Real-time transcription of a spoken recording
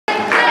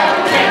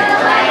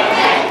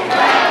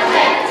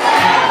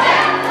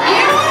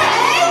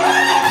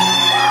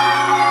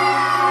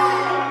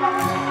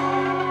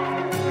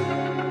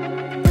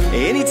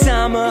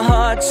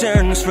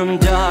turns from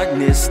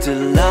darkness to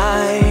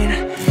light,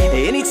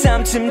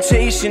 anytime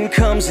temptation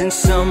comes and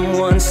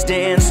someone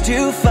stands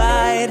to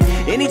fight,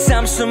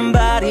 anytime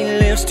somebody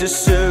lives to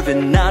serve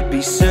and not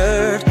be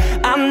served,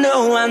 I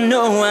know, I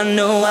know, I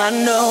know, I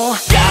know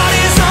God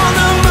is on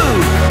the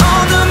move,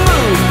 on the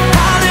move,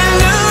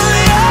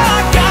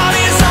 hallelujah. God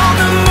is on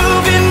the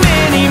move in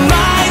many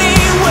mighty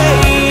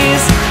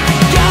ways.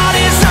 God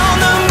is on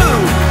the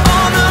move,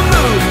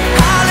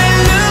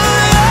 hallelujah.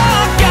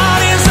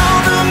 God is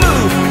on the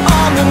move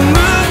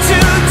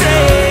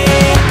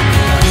today.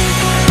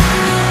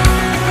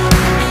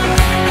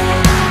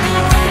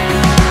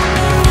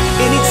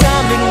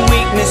 Anytime in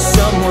weakness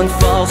someone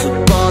falls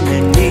upon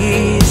their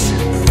knees,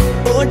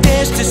 or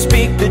dares to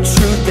speak the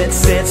truth that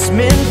sets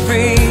men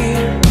free,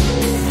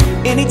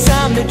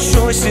 anytime the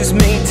choice is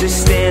made to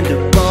stand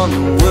upon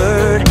the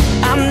word,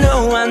 I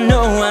know, I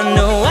know, I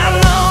know, I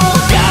know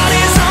God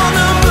is on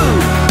the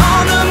move,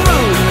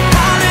 hallelujah.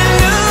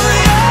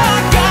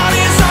 God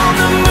is on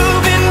the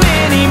move in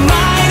many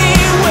mighty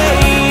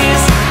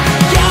ways.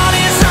 God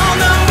is on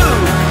the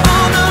move,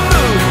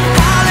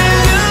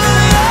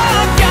 hallelujah.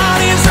 God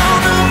is on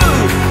the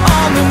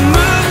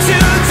move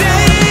today.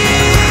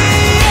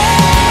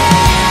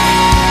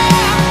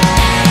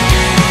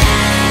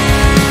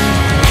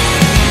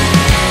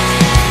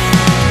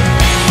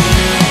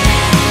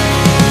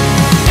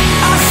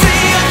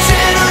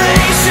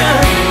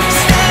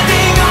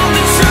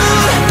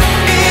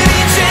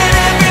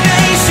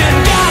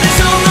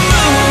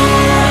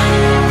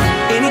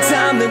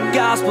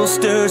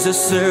 Stirs a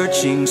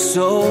searching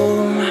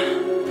soul,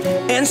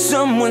 and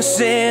someone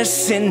says,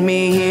 send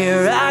me,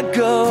 here I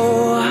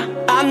go.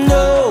 I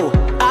know,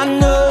 I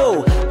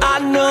know, I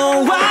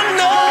know, I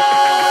know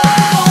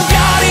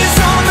God is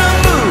on the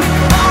move,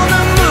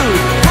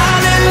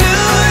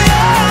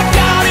 hallelujah.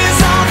 God is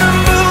on the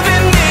move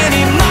in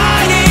many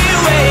mighty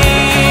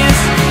ways.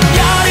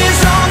 God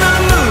is on the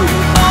move,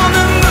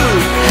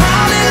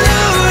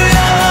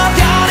 hallelujah.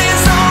 God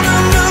is on the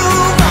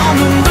move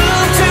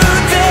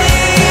today.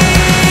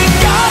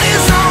 God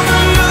is on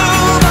the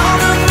move,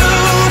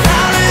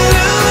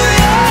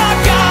 hallelujah.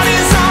 God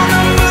is on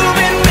the move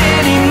in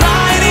many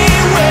mighty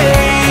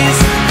ways.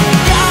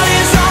 God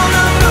is on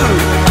the move,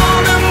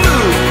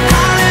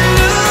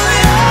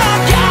 hallelujah.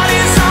 God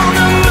is on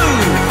the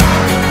move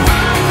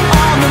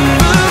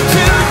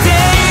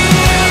today.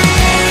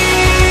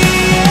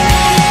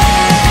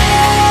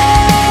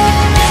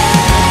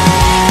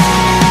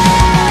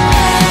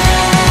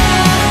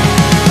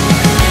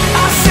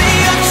 I see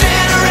a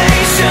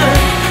generation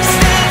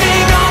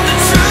standing on the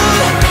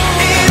truth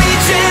in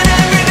each and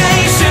every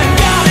nation.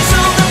 God is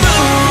on the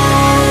move.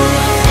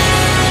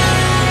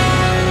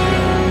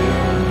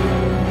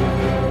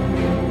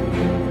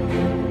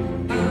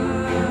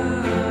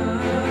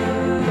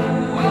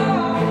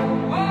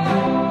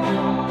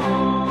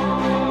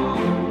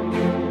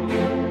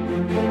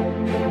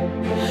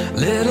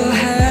 Little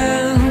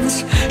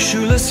hands,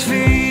 shoeless feet.